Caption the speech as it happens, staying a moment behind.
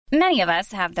Many of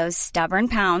us have those stubborn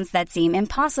pounds that seem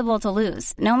impossible to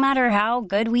lose, no matter how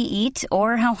good we eat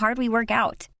or how hard we work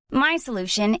out. My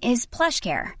solution is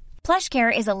PlushCare.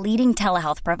 PlushCare is a leading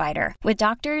telehealth provider with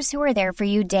doctors who are there for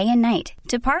you day and night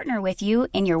to partner with you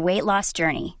in your weight loss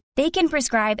journey. They can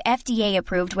prescribe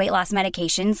FDA-approved weight loss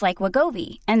medications like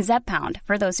Wegovy and Zepbound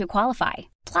for those who qualify.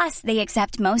 Plus, they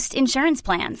accept most insurance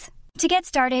plans. To get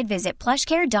started, visit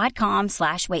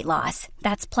plushcare.com/weightloss.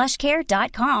 That's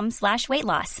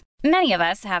plushcare.com/weightloss. Many of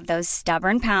us have those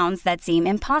stubborn pounds that seem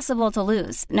impossible to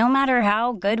lose, no matter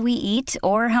how good we eat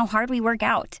or how hard we work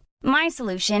out. My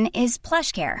solution is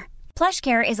PlushCare.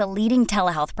 PlushCare is a leading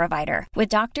telehealth provider with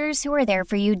doctors who are there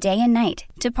for you day and night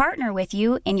to partner with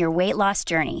you in your weight loss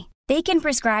journey. They can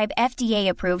prescribe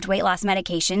FDA-approved weight loss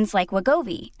medications like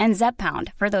Wegovy and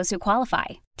Zepbound for those who qualify.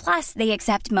 Plus, they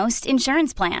accept most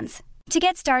insurance plans. To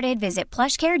get started, visit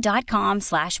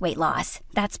plushcare.com/weightloss.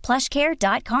 That's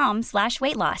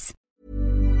plushcare.com/weightloss.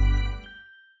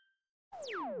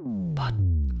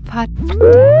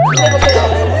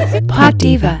 Pod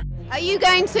Diva. Are you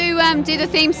going to do the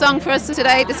theme song for us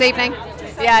today, this evening?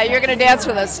 Yeah, you're going to dance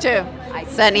with us too. I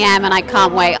certainly am, and I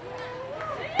can't wait.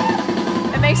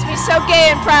 It makes me so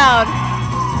gay and proud.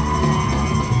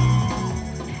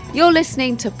 You're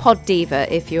listening to Pod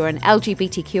Diva. If you're an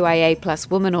LGBTQIA plus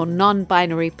woman or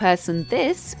non-binary person,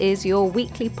 this is your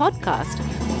weekly podcast.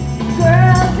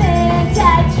 Girls in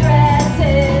tight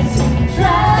dresses,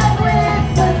 drive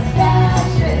with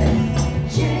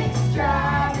mustaches, chicks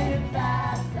driving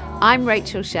fast. I'm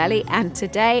Rachel Shelley, and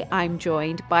today I'm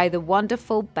joined by the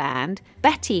wonderful band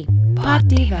Betty. Pod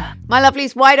Diva. My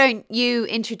lovelies, why don't you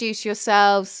introduce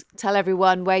yourselves, tell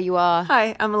everyone where you are.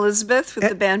 Hi, I'm Elizabeth with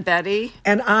the band Betty.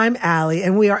 And I'm Allie,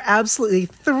 and we are absolutely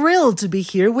thrilled to be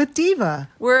here with Diva.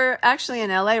 We're actually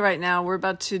in LA right now. We're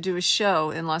about to do a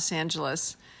show in Los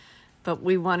Angeles. But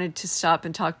we wanted to stop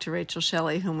and talk to Rachel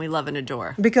Shelley, whom we love and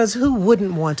adore. Because who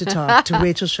wouldn't want to talk to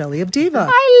Rachel Shelley of Diva?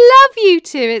 I love you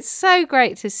two. It's so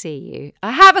great to see you. I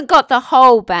haven't got the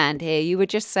whole band here. You were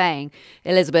just saying,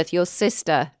 Elizabeth, your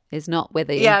sister is not with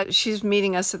you. Yeah, she's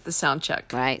meeting us at the sound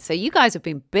check. Right, so you guys have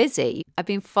been busy. I've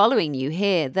been following you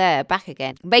here, there, back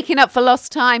again. Making up for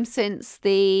lost time since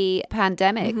the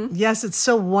pandemic. Mm-hmm. Yes, it's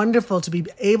so wonderful to be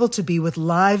able to be with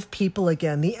live people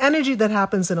again. The energy that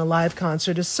happens in a live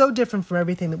concert is so different from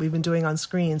everything that we've been doing on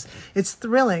screens. It's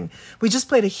thrilling. We just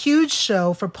played a huge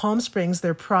show for Palm Springs,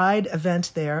 their Pride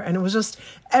event there, and it was just,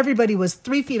 everybody was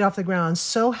 3 feet off the ground,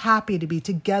 so happy to be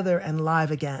together and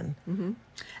live again. Mm-hmm.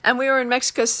 And we were in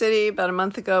Mexico City about a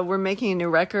month ago. We're making a new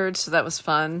record, so that was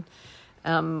fun.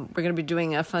 We're going to be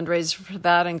doing a fundraiser for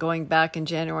that and going back in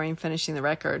January and finishing the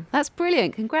record. That's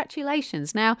brilliant.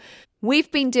 Congratulations. Now, we've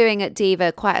been doing at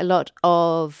Diva quite a lot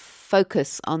of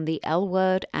focus on the L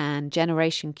Word and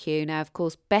Generation Q. Now, of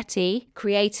course, Betty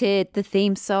created the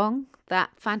theme song,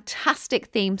 that fantastic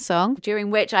theme song,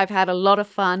 during which I've had a lot of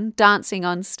fun dancing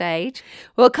on stage.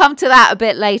 We'll come to that a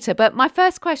bit later. But my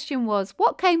first question was,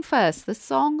 what came first, the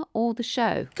song or the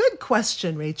show? Good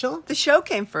question, Rachel. The show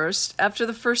came first. After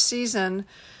the first season,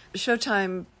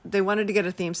 Showtime, they wanted to get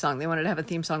a theme song. They wanted to have a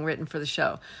theme song written for the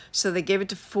show. So they gave it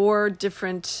to 4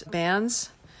 different bands,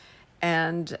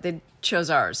 and they chose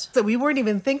ours. So we weren't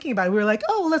even thinking about it. We were like,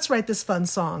 oh, let's write this fun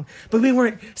song. But we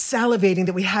weren't salivating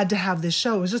that we had to have this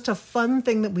show. It was just a fun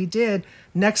thing that we did.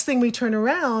 Next thing we turn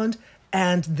around,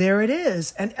 and there it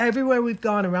is. And everywhere we've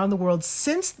gone around the world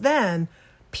since then,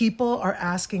 people are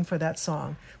asking for that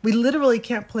song. We literally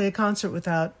can't play a concert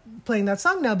without playing that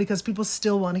song now because people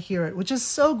still want to hear it, which is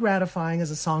so gratifying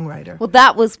as a songwriter. Well,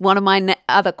 that was one of my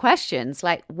other questions.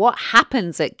 Like, what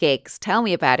happens at gigs? Tell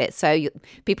me about it. So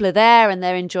people are there and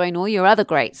they're enjoying all your other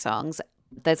great songs.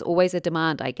 There's always a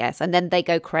demand, I guess. And then they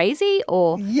go crazy,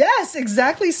 or? Yes,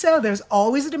 exactly so. There's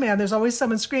always a demand. There's always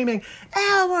someone screaming,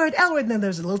 L Word, L Word. And then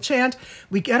there's a little chant.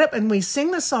 We get up and we sing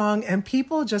the song and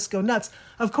people just go nuts.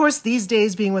 Of course, these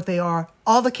days being what they are,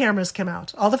 all the cameras come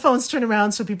out. All the phones turn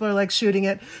around, so people are like shooting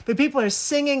it. But people are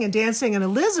singing and dancing. And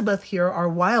Elizabeth here, our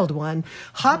wild one,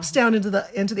 hops down into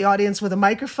the audience with a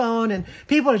microphone. And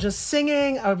people are just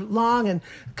singing along. And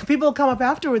people come up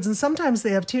afterwards. And sometimes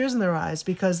they have tears in their eyes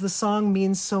because the song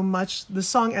means so much. The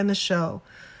song and the show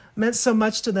meant so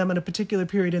much to them in a particular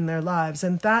period in their lives.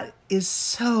 And that is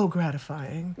so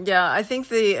gratifying. Yeah, I think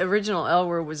the original L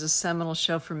Word was a seminal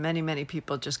show for many, many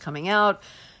people just coming out.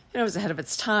 You know, it was ahead of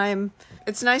its time.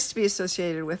 It's nice to be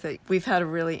associated with it. We've had a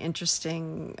really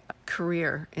interesting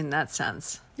career in that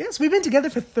sense. Yes, we've been together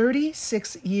for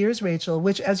 36 years, Rachel,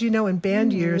 which, as you know, in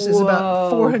band years is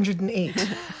about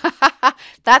 408.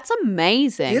 That's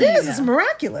amazing. It is. Yeah. It's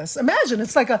miraculous. Imagine,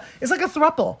 it's like a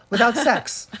throuple without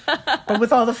sex, but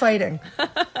with all the fighting.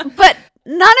 But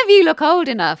None of you look old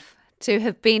enough to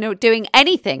have been doing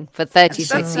anything for 36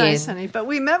 That's years. nice, honey. But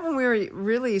we met when we were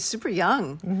really super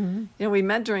young. You know, we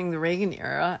met during the Reagan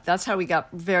era. That's how we got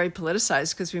very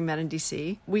politicized, because we met in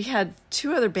D.C. We had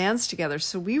 2 other bands together,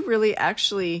 so we really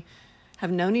actually have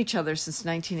known each other since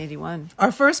 1981.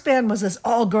 Our first band was this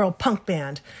all-girl punk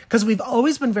band because we've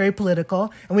always been very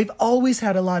political and we've always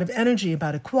had a lot of energy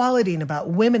about equality and about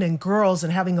women and girls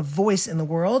and having a voice in the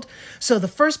world. So the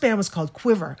first band was called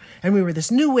Quiver, and we were this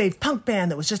new wave punk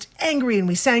band that was just angry, and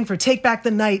we sang for Take Back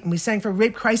the Night, and we sang for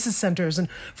rape crisis centers and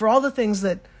for all the things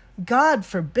that, God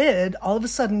forbid, all of a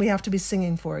sudden we have to be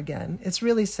singing for again. It's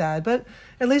really sad, but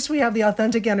at least we have the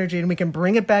authentic energy and we can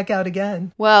bring it back out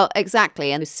again. Well,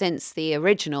 exactly. And since the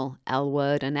original L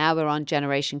Word, and now we're on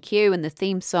Generation Q and the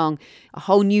theme song, a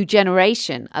whole new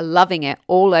generation are loving it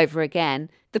all over again.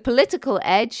 The political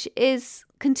edge is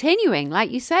continuing.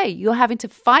 Like you say, you're having to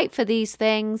fight for these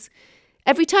things.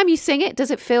 Every time you sing it,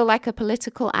 does it feel like a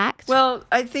political act? Well,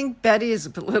 I think Betty is a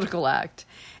political act.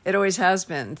 It always has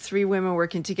been. 3 women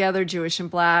working together, Jewish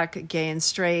and Black, gay and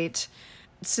straight.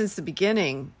 Since the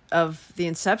beginning of the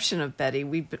inception of Betty,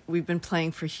 we've been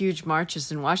playing for huge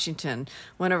marches in Washington.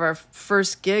 One of our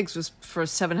first gigs was for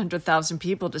 700,000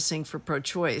 people to sing for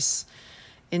pro-choice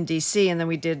in D.C., and then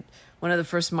we did one of the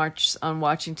first marches on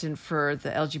Washington for the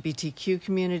LGBTQ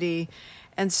community.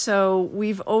 And so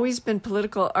we've always been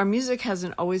political. Our music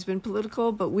hasn't always been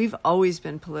political, but we've always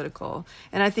been political.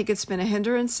 And I think it's been a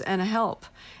hindrance and a help.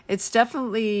 It's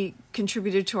definitely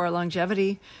contributed to our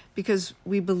longevity because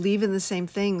we believe in the same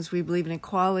things. We believe in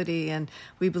equality, and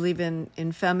we believe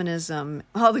in feminism,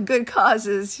 all the good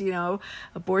causes, you know,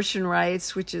 abortion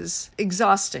rights, which is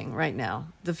exhausting right now.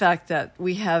 The fact that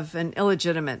we have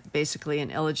basically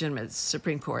an illegitimate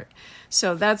Supreme Court.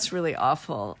 So that's really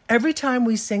awful. Every time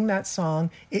we sing that song,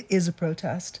 it is a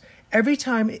protest. Every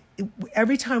time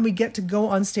we get to go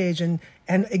on stage and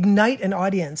ignite an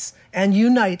audience and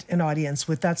unite an audience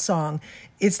with that song,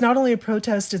 it's not only a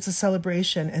protest, it's a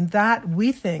celebration. And that,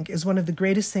 we think, is one of the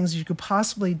greatest things you could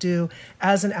possibly do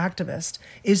as an activist,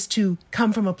 is to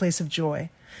come from a place of joy.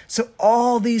 So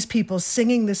all these people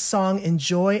singing this song in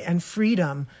joy and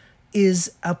freedom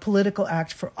is a political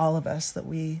act for all of us that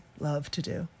we love to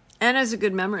do. And as a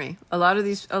good memory. A lot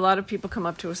of people come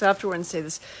up to us afterward and say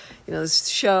this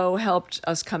show helped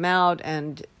us come out,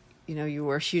 and you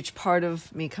were a huge part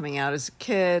of me coming out as a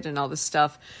kid and all this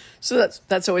stuff. So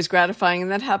that's always gratifying, and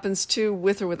that happens too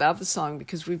with or without the song,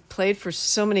 because we've played for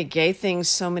so many gay things,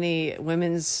 so many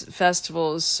women's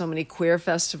festivals, so many queer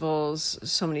festivals,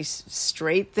 so many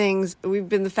straight things. We've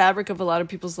been the fabric of a lot of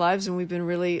people's lives, and we've been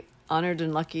really honored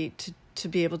and lucky to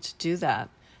be able to do that.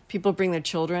 People bring their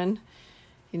children.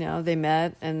 They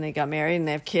met and they got married and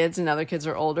they have kids, and now their kids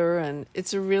are older, and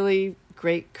it's a really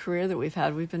great career that we've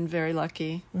had. We've been very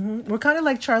lucky. Mm-hmm. We're kind of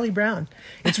like Charlie Brown.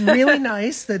 It's really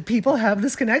nice that people have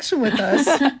this connection with us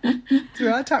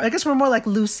throughout time. I guess we're more like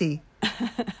Lucy.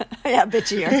 Yeah,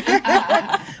 bitchier.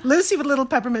 Lucy with a little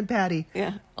peppermint patty.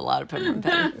 Yeah, a lot of peppermint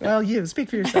patty. Well, you speak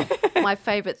for yourself. My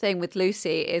favorite thing with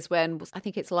Lucy is when, I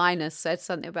think it's Linus, said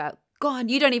something about, God,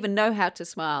 you don't even know how to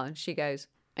smile. And she goes,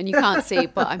 and you can't see,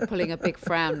 but I'm pulling a big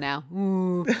frown now.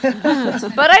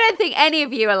 But I don't think any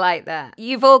of you are like that.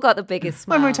 You've all got the biggest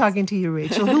smiles. When we're talking to you,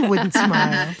 Rachel, who wouldn't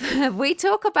smile? We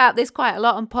talk about this quite a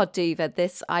lot on Pod Diva,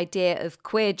 this idea of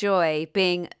queer joy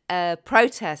being a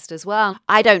protest as well.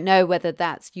 I don't know whether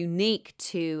that's unique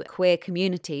to queer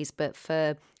communities, but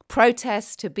for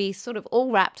protests to be sort of all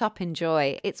wrapped up in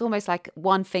joy, it's almost like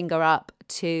one finger up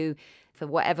to, for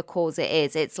whatever cause it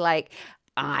is. It's like,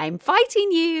 I'm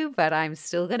fighting you, but I'm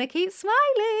still going to keep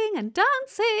smiling and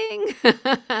dancing.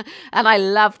 And I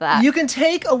love that. You can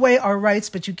take away our rights,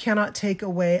 but you cannot take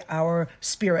away our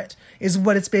spirit, is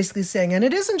what it's basically saying. And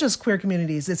it isn't just queer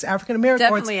communities. It's African American.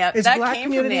 Definitely. It's that Black came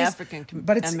communities. from the African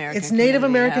but it's American Native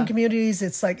American yeah. communities.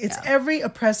 It's like, it's every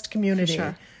oppressed community,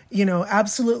 For sure.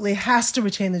 Absolutely has to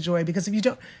retain the joy, because if you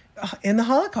don't, in the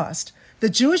Holocaust, the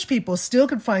Jewish people still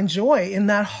could find joy in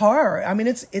that horror. I mean,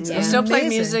 it's amazing. They still played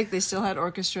music. They still had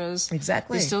orchestras.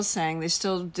 Exactly. They still sang. They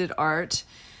still did art.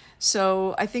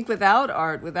 So I think without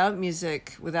art, without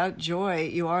music, without joy,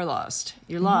 you are lost.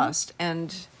 You're lost.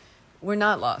 And we're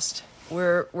not lost.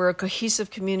 We're a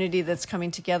cohesive community that's coming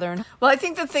together. Well, I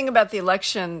think the thing about the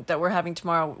election that we're having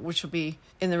tomorrow, which will be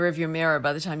in the rearview mirror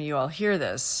by the time you all hear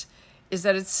this, is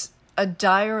that it's a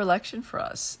dire election for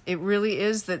us. It really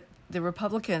is that the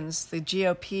Republicans, the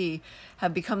GOP,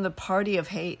 have become the party of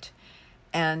hate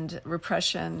and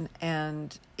repression,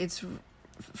 and it's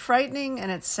frightening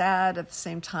and it's sad at the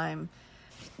same time.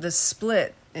 The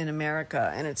split in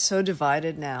America, and it's so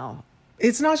divided now.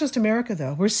 It's not just America,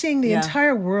 though. We're seeing the Yeah.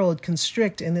 entire world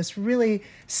constrict in this really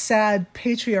sad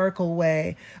patriarchal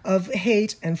way of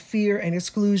hate and fear and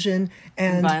exclusion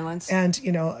and violence. and,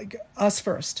 us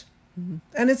first.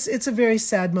 And it's a very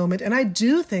sad moment. And I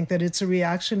do think that it's a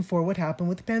reaction for what happened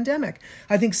with the pandemic.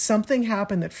 I think something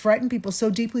happened that frightened people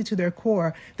so deeply to their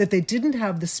core that they didn't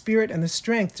have the spirit and the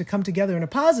strength to come together in a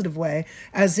positive way,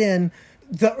 as in,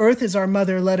 the earth is our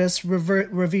mother, let us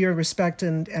revere, respect,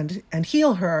 and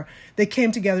heal her. They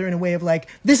came together in a way of like,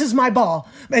 this is my ball,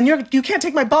 and you can't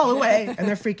take my ball away, and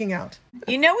they're freaking out.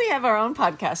 We have our own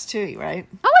podcast too, right?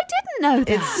 Oh, I didn't know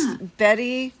that. It's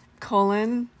Betty,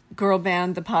 Girl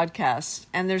Band, the podcast.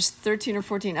 And there's 13 or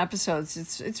 14 episodes.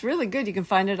 It's really good. You can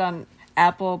find it on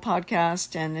Apple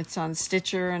Podcast, and it's on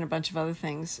Stitcher and a bunch of other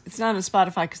things. It's not on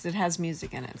Spotify because it has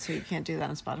music in it, so you can't do that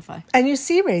on Spotify. And you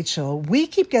see, Rachel, we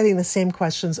keep getting the same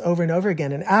questions over and over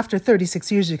again. And after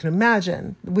 36 years, you can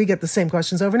imagine, we get the same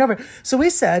questions over and over. So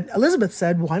Elizabeth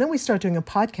said, why don't we start doing a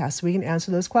podcast so we can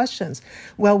answer those questions?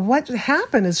 Well, what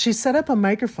happened is she set up a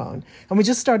microphone, and we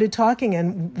just started talking,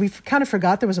 and we kind of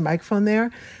forgot there was a microphone there.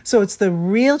 So it's the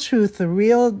real truth, the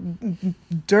real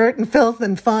dirt and filth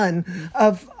and fun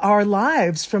of our lives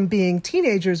from being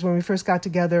teenagers when we first got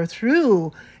together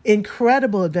through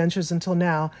incredible adventures until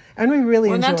now. And we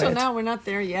really enjoy it. Well, not till now. We're not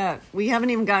there yet. We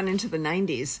haven't even gotten into the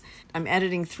 90s. I'm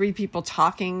editing 3 people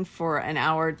talking for an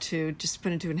hour to just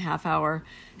put into a half-hour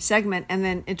segment, and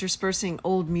then interspersing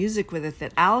old music with it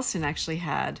that Allison actually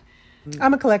had.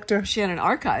 I'm a collector. She had an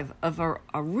archive of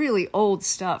a really old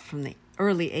stuff from the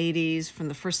early 80s, from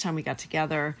the first time we got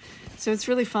together. So it's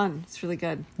really fun. It's really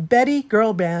good. Betty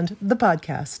Girl Band, the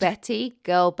podcast. Betty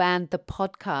Girl Band, the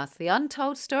podcast. The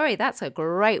Untold Story. That's a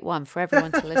great one for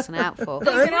everyone to listen out for. You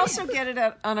can also get it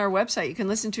on our website. You can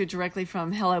listen to it directly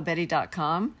from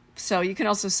hellobetty.com. So you can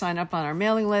also sign up on our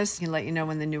mailing list. We can let you know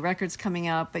when the new record's coming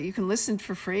out, but you can listen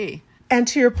for free. And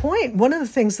to your point, one of the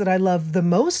things that I love the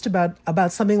most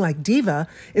about something like Diva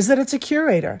is that it's a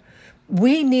curator.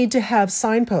 We need to have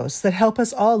signposts that help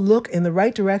us all look in the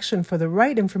right direction for the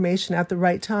right information at the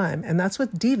right time. And that's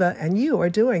what Diva and you are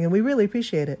doing, and we really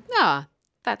appreciate it. Ah,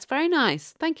 that's very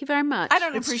nice. Thank you very much. I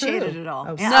don't appreciate it at all.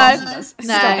 Oh, No,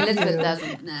 Elizabeth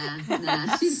doesn't.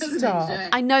 Nah. She doesn't Stop. enjoy it.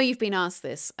 I know you've been asked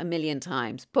this a million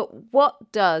times, but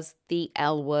what does the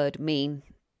L word mean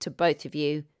to both of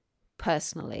you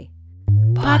personally?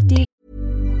 Party.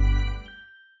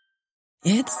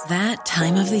 It's that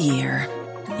time of the year.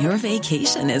 Your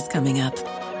vacation is coming up.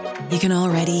 You can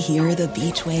already hear the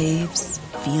beach waves,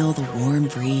 feel the warm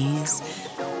breeze,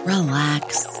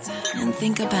 relax, and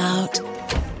think about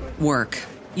work.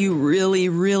 You really,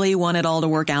 really want it all to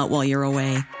work out while you're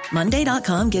away.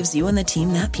 Monday.com gives you and the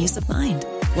team that peace of mind.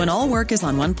 When all work is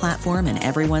on one platform and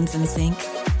everyone's in sync,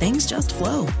 things just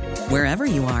flow. Wherever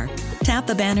you are, tap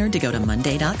the banner to go to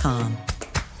Monday.com.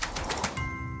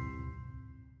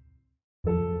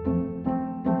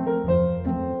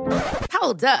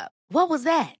 Hold up. What was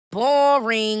that?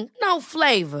 Boring. No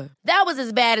flavor. That was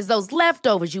as bad as those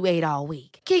leftovers you ate all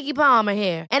week. Keke Palmer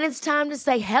here, and it's time to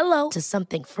say hello to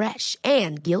something fresh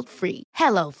and guilt-free.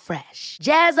 Hello Fresh.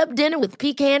 Jazz up dinner with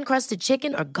pecan-crusted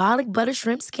chicken or garlic butter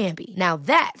shrimp scampi. Now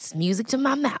that's music to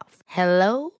my mouth.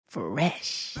 Hello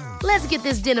Fresh. Let's get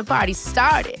this dinner party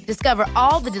started. Discover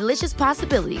all the delicious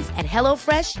possibilities at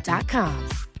hellofresh.com.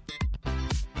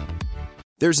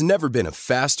 There's never been a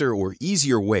faster or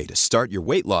easier way to start your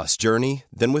weight loss journey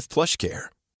than with PlushCare.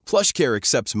 PlushCare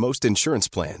accepts most insurance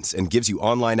plans and gives you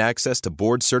online access to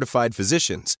board-certified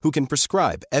physicians who can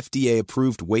prescribe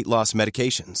FDA-approved weight loss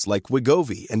medications like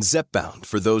Wegovy and Zepbound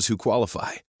for those who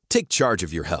qualify. Take charge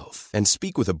of your health and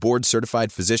speak with a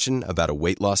board-certified physician about a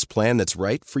weight loss plan that's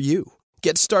right for you.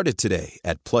 Get started today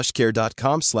at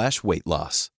plushcare.com/weight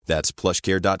loss. That's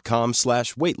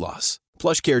plushcare.com/weight loss.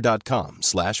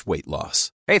 plushcare.com/weight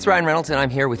loss. Hey, it's Ryan Reynolds, and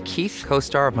I'm here with Keith,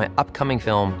 co-star of my upcoming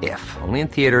film, If, only in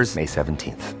theaters May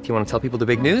 17th. Do you want to tell people the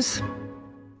big news?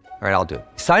 All right, I'll do it.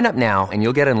 Sign up now and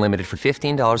you'll get unlimited for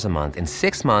 $15 a month and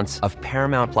 6 months of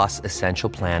Paramount Plus Essential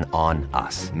Plan on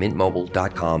us.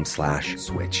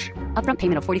 MintMobile.com/switch. Upfront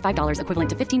payment of $45 equivalent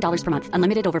to $15 per month.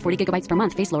 Unlimited over 40 gigabytes per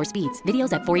month. Face lower speeds.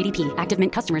 Videos at 480p. Active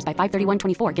Mint customers by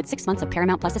 531.24 get 6 months of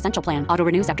Paramount Plus Essential Plan. Auto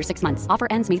renews after 6 months. Offer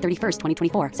ends May 31st,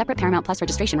 2024. Separate Paramount Plus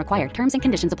registration required. Terms and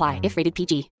conditions apply if rated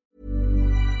PG.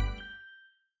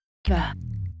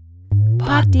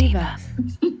 Diva.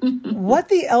 What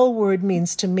the L word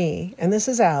means to me, and this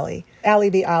is Allie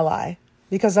the ally,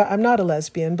 because I'm not a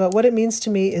lesbian, but what it means to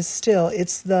me is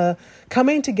it's the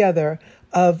coming together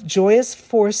of joyous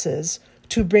forces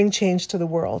to bring change to the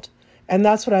world. And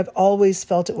that's what I've always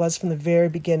felt it was from the very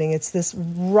beginning. It's this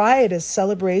riotous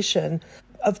celebration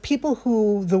of people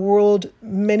who the world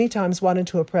many times wanted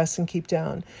to oppress and keep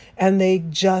down. And they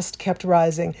just kept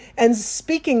rising and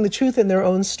speaking the truth in their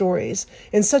own stories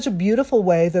in such a beautiful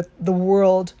way that the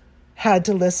world had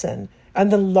to listen. And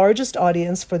the largest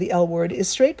audience for the L Word is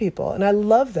straight people. And I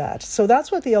love that. So that's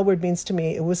what the L Word means to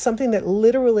me. It was something that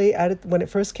literally, when it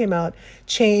first came out,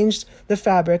 changed the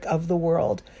fabric of the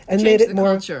world and made it more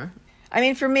culture. I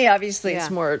mean, for me, obviously, it's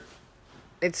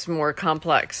more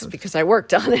complex because I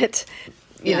worked on it.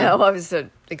 You know, I was a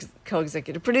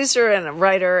co-executive producer and a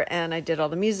writer, and I did all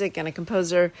the music and a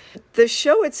composer. The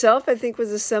show itself, I think,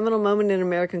 was a seminal moment in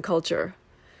American culture.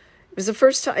 It was the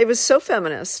first time, it was so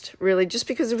feminist, really, just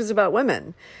because it was about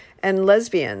women and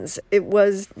lesbians. It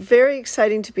was very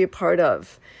exciting to be a part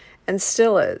of, and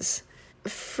still is.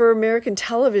 For American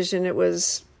television, it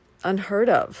was unheard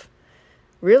of,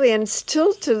 really. And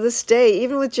still to this day,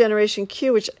 even with Generation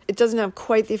Q, which it doesn't have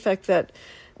quite the effect that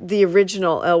the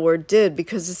original L Word did,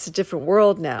 because it's a different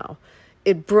world now.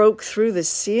 It broke through the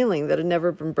ceiling that had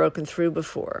never been broken through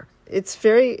before. It's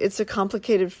a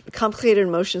complicated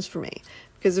emotions for me,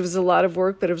 because it was a lot of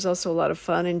work, but it was also a lot of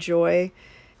fun and joy.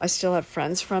 I still have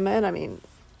friends from it. I mean,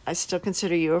 I still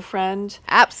consider you a friend.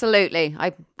 Absolutely.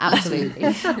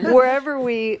 Absolutely. Wherever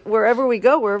we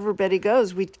go, wherever Betty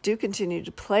goes, we do continue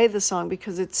to play the song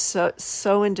because it's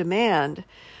so in demand,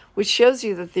 which shows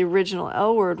you that the original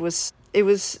L Word was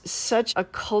such a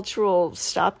cultural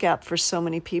stopgap for so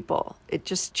many people. It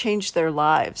just changed their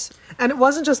lives. And it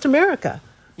wasn't just America.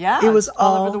 Yeah, it was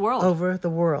all over the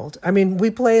world. I mean,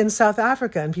 we play in South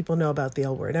Africa and people know about the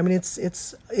L Word. I mean,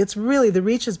 it's really, the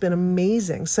reach has been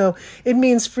amazing. So it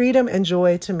means freedom and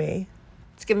joy to me.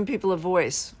 It's giving people a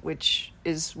voice, which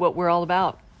is what we're all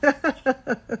about.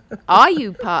 Are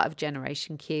you part of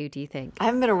Generation Q, do you think? I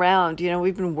haven't been around. You know,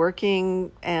 we've been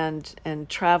working and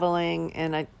traveling,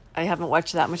 and I haven't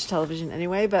watched that much television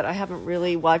anyway, but I haven't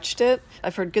really watched it.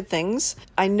 I've heard good things.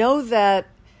 I know that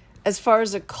as far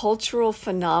as a cultural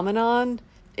phenomenon,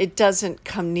 it doesn't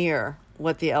come near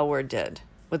what the L Word did,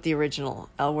 what the original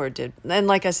L Word did. And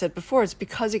like I said before, it's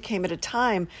because it came at a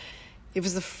time, it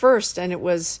was the first, and it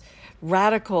was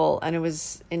radical, and it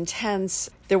was intense.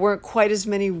 There weren't quite as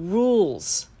many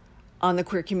rules on the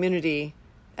queer community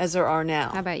as there are now.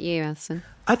 How about you, Alison?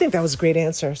 I think that was a great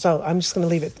answer. So I'm just going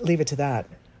to leave it to that.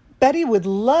 Betty would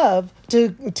love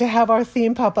to have our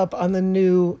theme pop up on the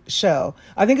new show.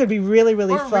 I think it'd be really,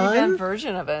 really fun. Or a revamp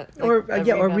version of it. Or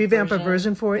revamp a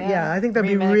version for it. Yeah, I think that'd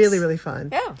be really, really fun.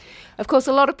 Yeah. Of course,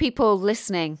 a lot of people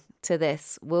listening to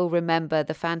this will remember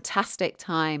the fantastic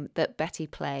time that Betty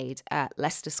played at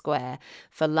Leicester Square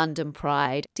for London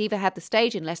Pride. Diva had the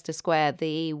stage in Leicester Square,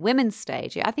 the women's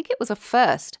stage. I think it was a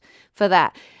first for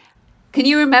that. Can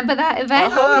you remember that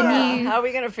event? How are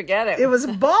we going to forget it? It was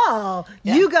a ball.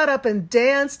 Yeah. You got up and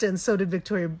danced, and so did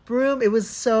Victoria Broom. It was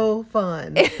so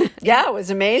fun. Yeah, it was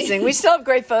amazing. We still have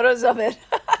great photos of it.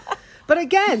 But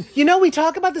again, you know, we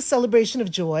talk about the celebration of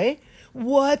joy.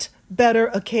 What better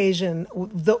occasion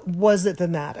was it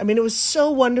than that? I mean, it was so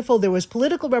wonderful. There was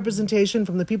political representation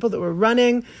from the people that were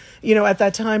running, you know, at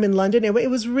that time in London. It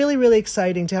was really, really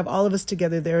exciting to have all of us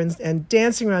together there and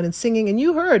dancing around and singing. And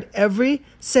you heard every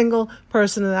single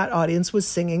person in that audience was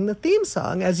singing the theme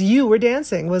song as you were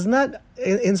dancing. Wasn't that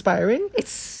inspiring?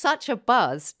 It's such a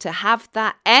buzz to have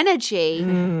that energy,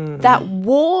 that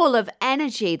wall of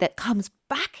energy that comes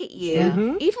back at you.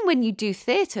 Mm-hmm. Even when you do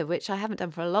theatre, which I haven't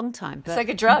done for a long time. But it's like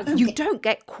a drug. You don't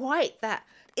get quite that.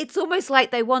 It's almost like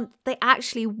they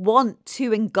actually want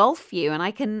to engulf you. And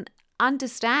I can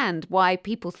understand why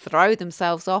people throw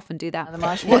themselves off and do that. The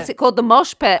mosh pit. What's it called? The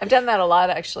mosh pit. I've done that a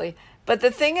lot, actually. But the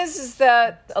thing is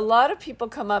that a lot of people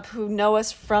come up who know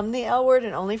us from the L Word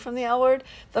and only from the L Word.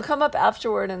 They'll come up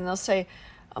afterward and they'll say,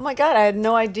 "Oh my God, I had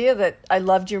no idea that I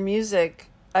loved your music.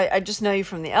 I just know you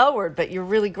from the L Word, but you're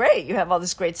really great. You have all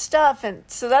this great stuff." And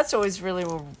so that's always really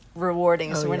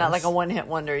rewarding. So we're not like a one-hit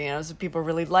wonder, you know, so people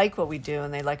really like what we do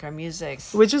and they like our music.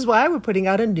 Which is why we're putting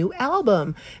out a new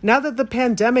album. Now that the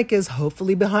pandemic is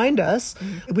hopefully behind us,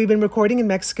 we've been recording in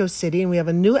Mexico City and we have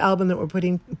a new album that we're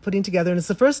putting together. And it's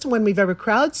the first one we've ever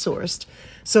crowdsourced.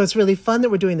 So it's really fun that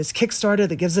we're doing this Kickstarter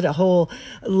that gives it a whole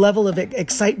level of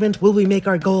excitement. Will we make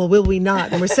our goal? Will we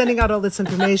not? And we're sending out all this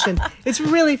information. It's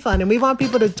really fun. And we want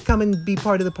people to come and be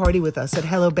part of the party with us at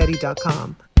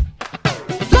hellobetty.com.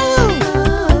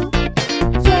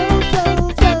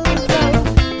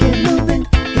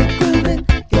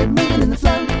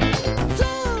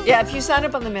 Yeah, if you sign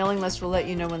up on the mailing list, we'll let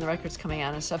you know when the record's coming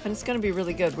out and stuff. And it's going to be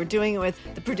really good. We're doing it with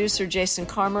the producer, Jason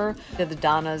Carmer, the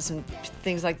Donnas and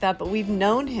things like that. But we've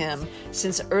known him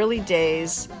since early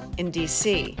days in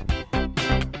D.C.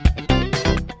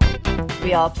 We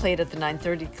we all played at the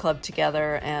 930 Club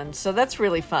together, and so that's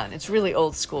really fun. It's really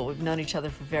old school. We've known each other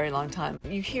for a very long time.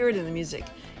 You hear it in the music.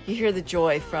 You hear the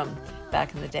joy from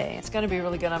back in the day. It's going to be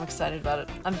really good. I'm excited about it.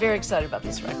 I'm very excited about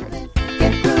this record.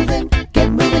 Get grooving,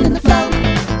 get moving in the flow.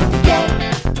 Get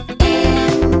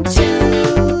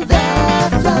into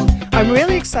the flow. I'm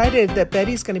really excited that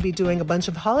Betty's going to be doing a bunch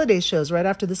of holiday shows right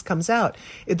after this comes out.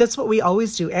 That's what we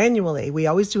always do annually. We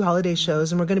always do holiday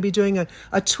shows, and we're going to be doing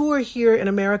a tour here in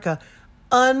America.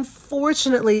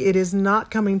 Unfortunately, it is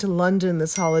not coming to London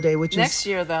this holiday, which Next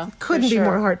year, though. couldn't be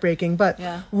more heartbreaking. But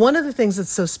Yeah. one of the things that's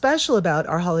so special about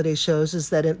our holiday shows is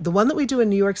that the one that we do in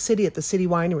New York City at the City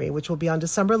Winery, which will be on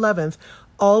December 11th,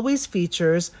 always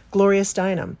features Gloria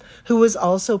Steinem, who was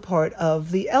also part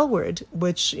of the L Word,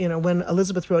 which, when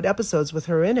Elizabeth wrote episodes with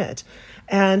her in it.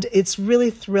 And it's really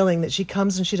thrilling that she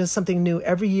comes and she does something new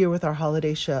every year with our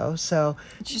holiday show. So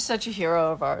She's such a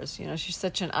hero of ours. She's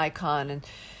such an icon, and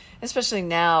especially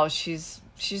now, she's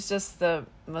just the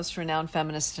most renowned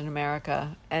feminist in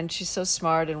America, and she's so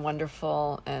smart and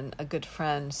wonderful and a good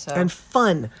friend. So and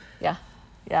fun. yeah.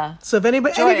 So if any of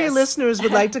your Joyous. listeners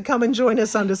would like to come and join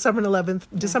us on December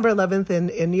 11th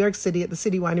in New York City at the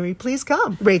City Winery, please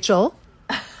come. Rachel,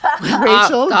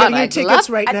 God, getting your I'd tickets love-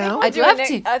 right I now. I'd love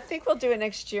to. I think we'll do it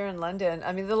next year in London.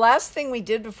 I mean, the last thing we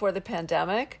did before the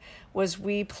pandemic was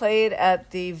we played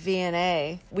at the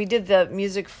V&A. We did the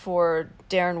music for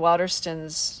Darren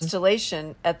Waterston's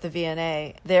installation at the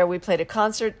V&A. There we played a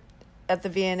concert at the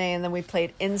V&A, and then we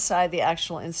played inside the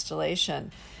actual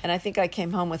installation. And I think I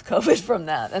came home with COVID from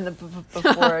that, and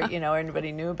before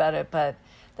anybody knew about it. But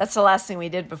that's the last thing we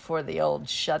did before the old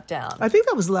shutdown. I think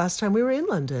that was the last time we were in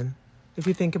London, if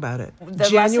you think about it. The last time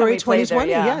January we played there, 2020.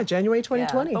 yeah. January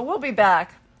 2020. Yeah. But we'll be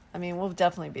back. I mean, we'll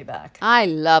definitely be back. I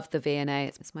love the V&A.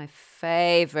 It's my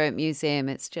favourite museum.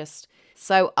 It's just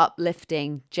so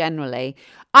uplifting generally.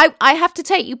 I have to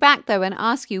take you back, though, and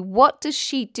ask you, what does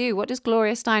she do? What does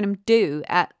Gloria Steinem do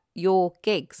at your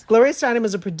gigs? Gloria Steinem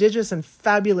is a prodigious and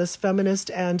fabulous feminist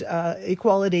and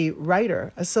equality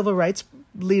writer, a civil rights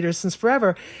leader since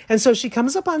forever. And so she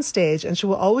comes up on stage and she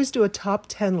will always do a top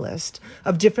 10 list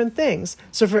of different things.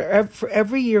 So for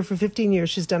every year, for 15 years,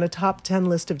 she's done a top 10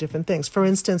 list of different things. For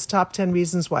instance, top 10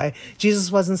 reasons why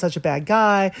Jesus wasn't such a bad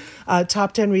guy,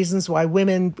 top 10 reasons why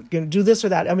women do this or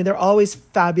that. I mean, they're always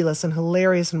fabulous and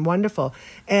hilarious and wonderful.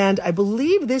 And I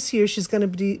believe this year she's going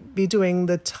to be doing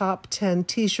the top 10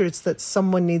 T-shirts that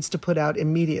someone needs to put out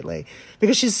immediately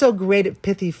because she's so great at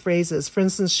pithy phrases. For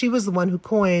instance, she was the one who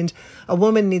coined "A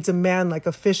woman needs a man like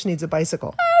a fish needs a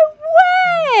bicycle."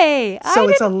 No way! So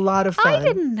it's a lot of fun. I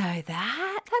didn't know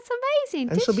that. That's amazing.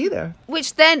 And she'll be there.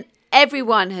 Which then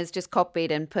everyone has just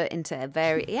copied and put into a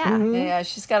very, Yeah,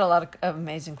 she's got a lot of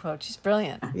amazing quotes. She's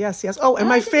brilliant. Yes. Oh, and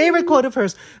my favorite quote of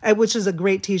hers, which is a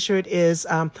great T-shirt, is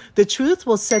 "The truth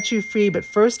will set you free, but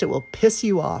first it will piss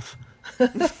you off."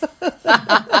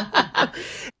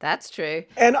 That's true.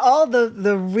 And all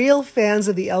the real fans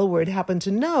of the L Word happen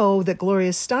to know that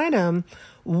Gloria Steinem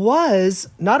was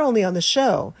not only on the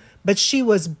show, but she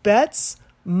was Bet's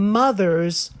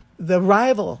mother's, the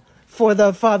rival for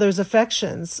the father's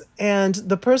affections. And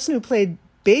the person who played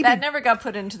Baby... That never got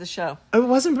put into the show. It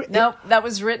wasn't written. Nope, that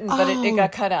was written, but it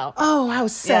got cut out. Oh, how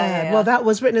sad. Yeah. Well, that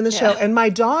was written in the show. And my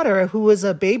daughter, who was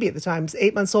a baby at the time,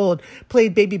 8 months old,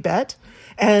 played Baby Bet.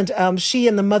 And she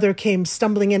and the mother came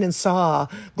stumbling in and saw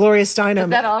Gloria Steinem. But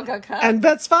that all got cut. And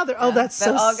Bet's father. Oh, that's that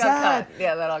so all sad. got cut.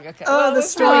 Yeah, that all got cut. Oh, Well, it the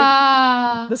was story.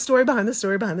 really- The story behind the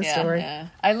story behind the story. Yeah.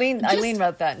 Eileen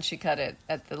wrote that, and she cut it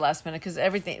at the last minute because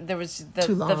everything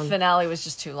Too long. the finale was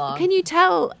just too long. Can you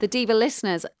tell the Diva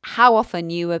listeners how often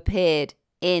you appeared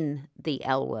in the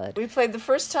L Word? We played the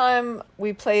first time.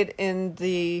 We played in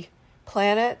the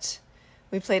Planet.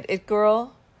 We played It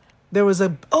Girl. There was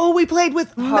we played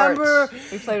with, Heart. remember?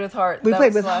 We played with Heart. We That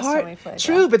played was with the last Heart. time we played,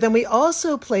 True, yeah. but then we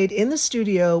also played in the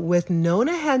studio with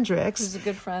Nona Hendrix. Who's a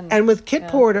good friend. And with Kit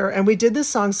Porter. And we did this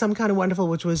song, Some Kind of Wonderful,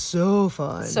 which was so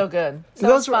fun. So good. So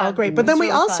Those were fun. all great. But It then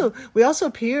was really we also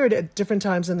appeared at different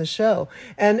times in the show.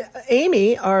 And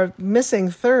Amy, our missing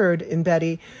third in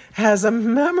Betty, has a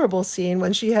memorable scene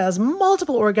when she has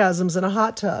multiple orgasms in a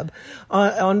hot tub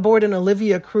on board an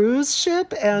Olivia cruise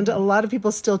ship. And a lot of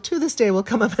people still to this day will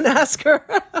come up and ask her.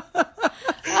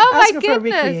 Oh ask my her for a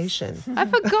goodness. recreation. I've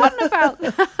forgotten about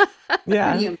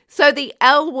Yeah. So the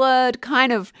L Word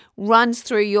kind of runs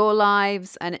through your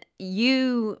lives and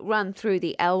you run through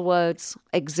the L Word's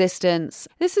existence.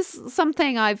 This is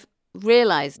something I've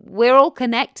realized. We're all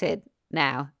connected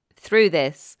now through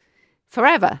this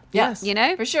forever. Yes. You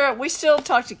know? For sure. We still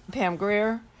talk to Pam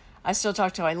Grier. I still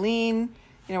talk to Eileen.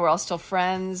 You know, we're all still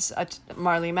friends.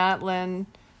 Marlee Matlin,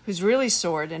 who's really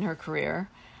soared in her career.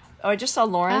 Oh, I just saw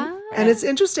Lauren. And it's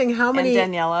interesting how many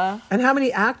and Daniela and how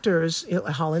many actors,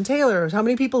 Holland Taylor, how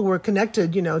many people were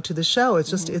connected, to the show. It's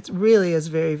just it really is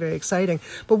very, very exciting.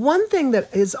 But one thing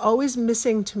that is always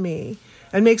missing to me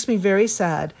and makes me very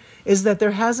sad is that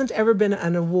there hasn't ever been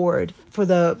an award for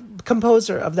the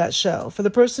composer of that show, for the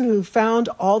person who found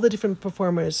all the different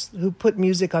performers who put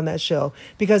music on that show,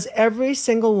 because every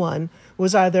single one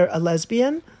was either a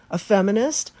lesbian, a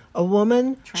feminist, a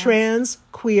woman, trans,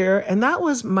 queer, and that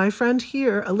was my friend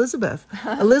here, Elizabeth.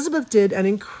 Elizabeth did an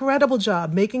incredible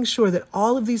job making sure that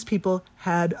all of these people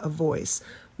had a voice,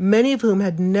 many of whom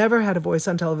had never had a voice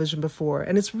on television before.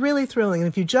 And it's really thrilling. And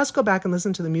if you just go back and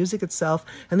listen to the music itself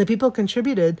and the people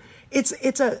contributed, it's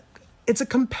a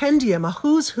compendium, a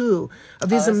who's who of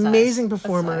these amazing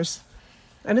performers.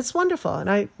 And it's wonderful.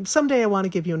 And someday I want to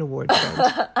give you an award,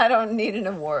 friend. I don't need an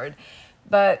award.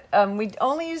 But we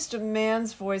only used a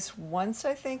man's voice once,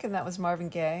 I think, and that was Marvin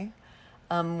Gaye,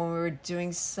 when we were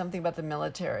doing something about the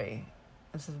military.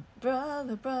 It was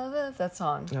Brother, Brother, that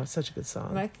song. Oh, such a good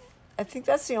song. And I think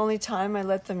that's the only time I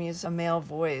let them use a male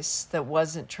voice that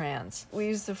wasn't trans. We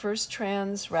used the first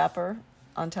trans rapper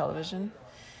on television.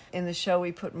 In the show,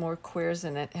 we put more queers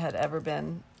than it had ever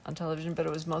been on television, but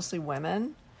it was mostly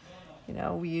women.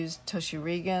 We used Toshi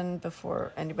Regan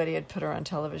before anybody had put her on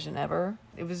television ever.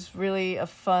 It was really a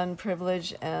fun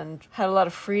privilege and had a lot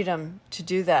of freedom to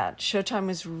do that. Showtime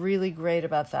was really great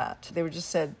about that. They were just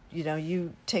said,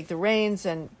 you take the reins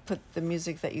and put the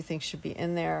music that you think should be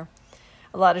in there.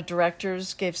 A lot of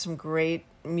directors gave some great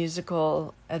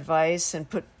musical advice and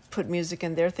put music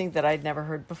in their thing that I'd never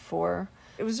heard before.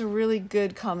 It was a really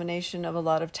good combination of a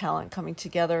lot of talent coming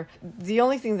together. The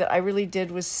only thing that I really did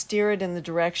was steer it in the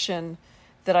direction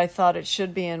that I thought it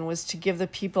should be in, was to give the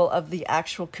people of the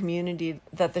actual community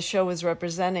that the show was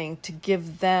representing, to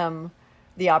give them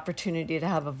the opportunity to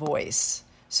have a voice.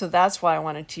 So that's why I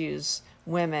wanted to use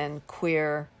women,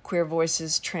 queer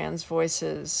voices, trans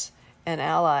voices, and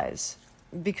allies.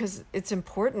 Because it's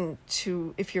important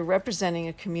to, if you're representing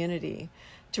a community,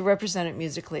 to represent it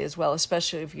musically as well,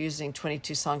 especially if you're using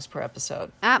 22 songs per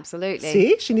episode. Absolutely.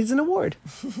 See, she needs an award.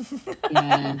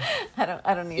 I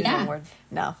don't need an award.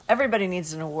 No, everybody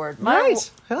needs an award.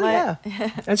 Hell yeah.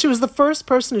 And she was the first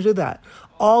person to do that.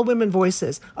 All women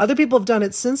voices. Other people have done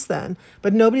it since then,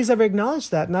 but nobody's ever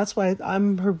acknowledged that. And that's why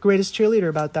I'm her greatest cheerleader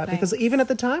about that. Thanks. Because even at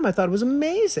the time, I thought it was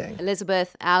amazing.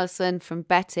 Elizabeth, Alison from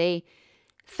Betty,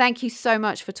 thank you so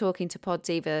much for talking to Pod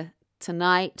Diva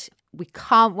tonight. We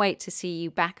can't wait to see you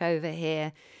back over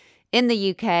here in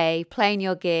the UK, playing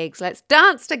your gigs. Let's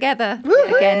dance together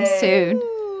again soon.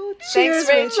 Thanks,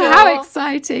 Rachel. How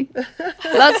exciting.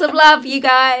 Lots of love, you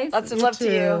guys. Lots of love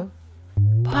to you.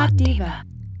 Pod Diva.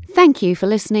 Thank you for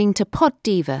listening to Pod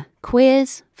Diva,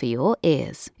 Queers for Your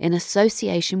Ears, in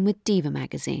association with Diva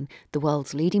Magazine, the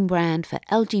world's leading brand for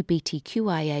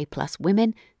LGBTQIA+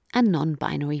 women and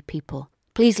non-binary people.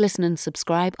 Please listen and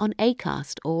subscribe on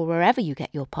Acast or wherever you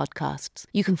get your podcasts.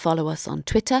 You can follow us on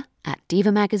Twitter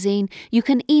 @Diva Magazine. You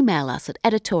can email us at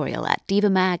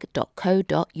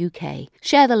editorial@divamag.co.uk.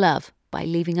 Share the love by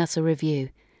leaving us a review.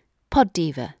 Pod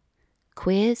Diva,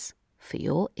 Queers for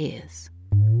Your Ears.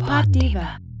 Pod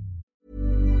Diva.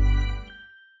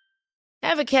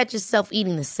 Ever catch yourself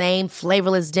eating the same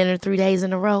flavorless dinner 3 days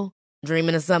in a row?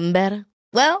 Dreaming of something better?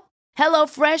 Well,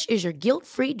 HelloFresh is your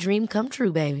guilt-free dream come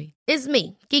true, baby. It's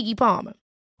me, Keke Palmer.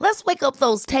 Let's wake up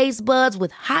those taste buds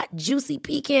with hot, juicy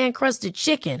pecan-crusted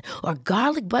chicken or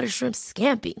garlic butter shrimp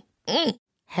scampi.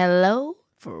 Hello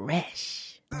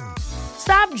Fresh.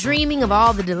 Stop dreaming of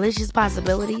all the delicious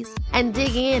possibilities and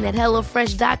dig in at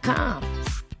HelloFresh.com.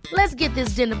 Let's get this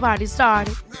dinner party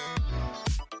started.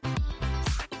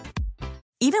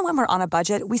 Even when we're on a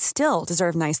budget, we still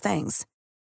deserve nice things.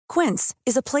 Quince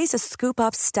is a place to scoop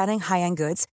up stunning high-end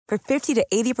goods for 50 to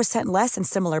 80% less than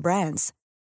similar brands.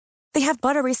 They have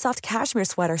buttery soft cashmere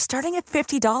sweaters starting at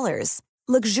 $50,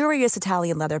 luxurious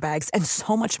Italian leather bags, and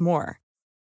so much more.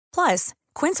 Plus,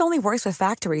 Quince only works with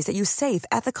factories that use safe,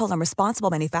 ethical, and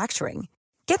responsible manufacturing.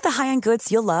 Get the high-end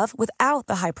goods you'll love without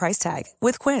the high price tag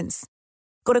with Quince.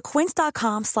 Go to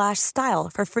quince.com/style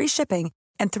for free shipping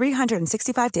and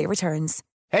 365-day returns.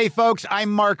 Hey, folks,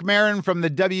 I'm Mark Maron from the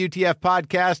WTF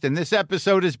Podcast, and this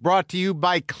episode is brought to you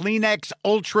by Kleenex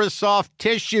Ultra Soft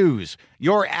Tissues,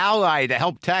 your ally to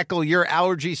help tackle your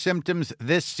allergy symptoms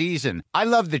this season. I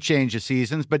love the change of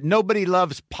seasons, but nobody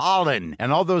loves pollen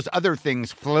and all those other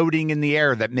things floating in the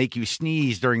air that make you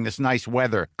sneeze during this nice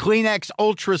weather. Kleenex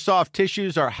Ultra Soft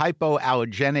Tissues are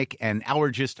hypoallergenic and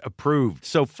allergist approved,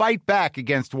 so fight back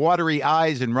against watery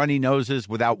eyes and runny noses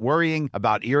without worrying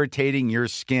about irritating your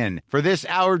skin. For this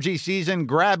allergy season,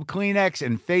 grab Kleenex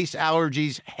and face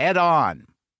allergies head on.